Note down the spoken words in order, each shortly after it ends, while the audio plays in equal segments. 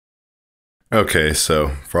Okay, so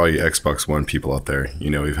for all you Xbox One people out there, you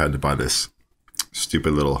know we've had to buy this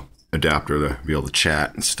stupid little adapter to be able to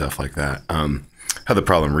chat and stuff like that. Had the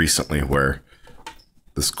problem recently where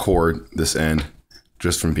this cord, this end,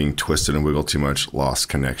 just from being twisted and wiggled too much, lost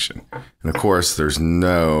connection. And of course, there's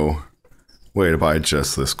no way to buy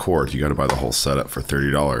just this cord. You got to buy the whole setup for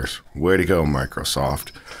 $30. Way to go,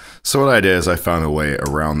 Microsoft. So what I did is I found a way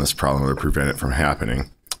around this problem to prevent it from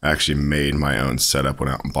happening. I actually made my own setup,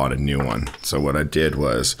 went out and bought a new one. So what I did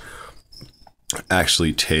was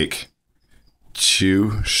actually take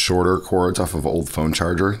two shorter cords off of an old phone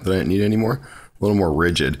charger that I didn't need anymore, a little more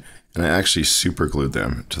rigid, and I actually super glued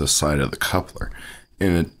them to the side of the coupler.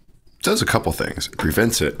 And it does a couple things. It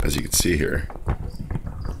prevents it, as you can see here,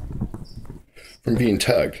 from being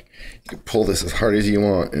tugged. You can pull this as hard as you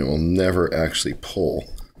want and it will never actually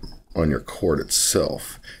pull on your cord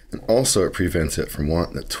itself. And also it prevents it from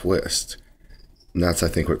wanting to twist. And that's, I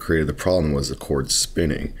think, what created the problem was the cord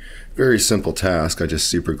spinning. Very simple task. I just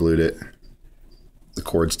super glued it, the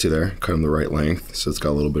cords to there, cut them the right length, so it's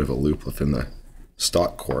got a little bit of a loop within the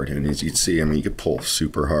stock cord. And as you can see, I mean, you could pull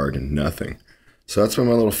super hard and nothing. So that's been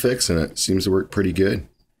my little fix, and it seems to work pretty good.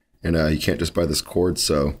 And you can't just buy this cord,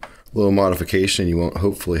 so a little modification, you won't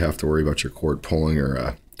hopefully have to worry about your cord pulling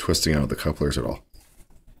or twisting out of the couplers at all.